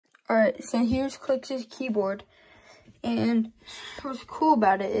Alright, so here's Clix's keyboard. And what's cool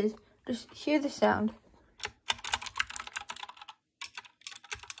about it is, just hear the sound.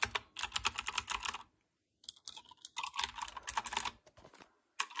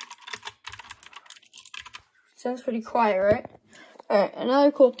 Sounds pretty quiet, right? Alright,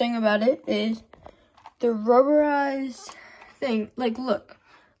 another cool thing about it is the rubberized thing. Like, look.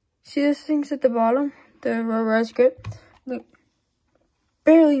 See those things at the bottom? The rubberized grip? Look.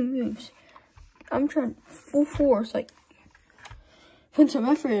 Barely moves. I'm trying full force, like, put some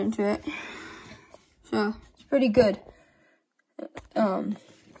effort into it. So, it's pretty good.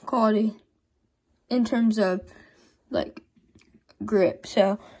 Quality. In terms of, like, grip.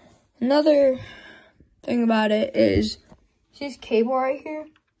 So, another thing about it is, see this cable right here?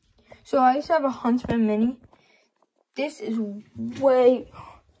 So I used to have a Huntsman Mini. This is way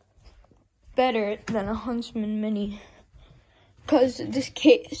better than a Huntsman Mini. Because this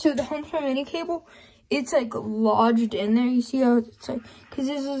so the Huntsman Mini cable, it's like lodged in there. You see how it's like, because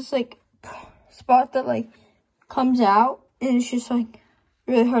this is like spot that like comes out and it's just like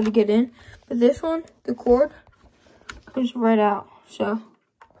really hard to get in. But this one, the cord, goes right out. So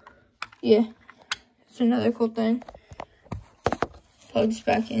yeah. It's another cool thing. Plugs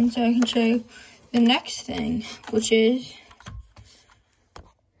back in so I can show you the next thing, which is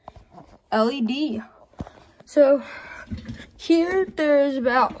LED. So here there's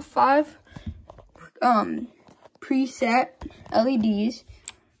about 5 preset LEDs.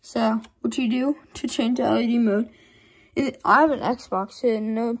 So what you do to change the LED mode is, I have an Xbox, so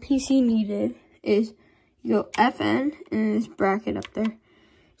no PC needed, is you go FN and this bracket up there.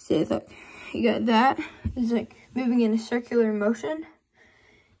 See, look. You got that. It's like moving in a circular motion.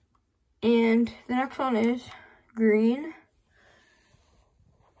 And the next one is green.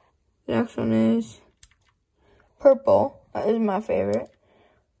 The next one is purple. That is my favorite.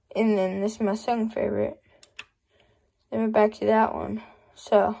 And then this is my second favorite. Then we're back to that one.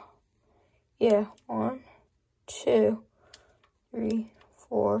 So, yeah. 1, 2, 3,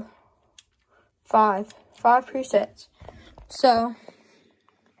 4, 5. 5 presets. So,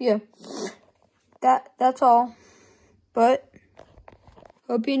 yeah. That's all. But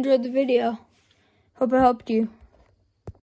hope you enjoyed the video. Hope it helped you.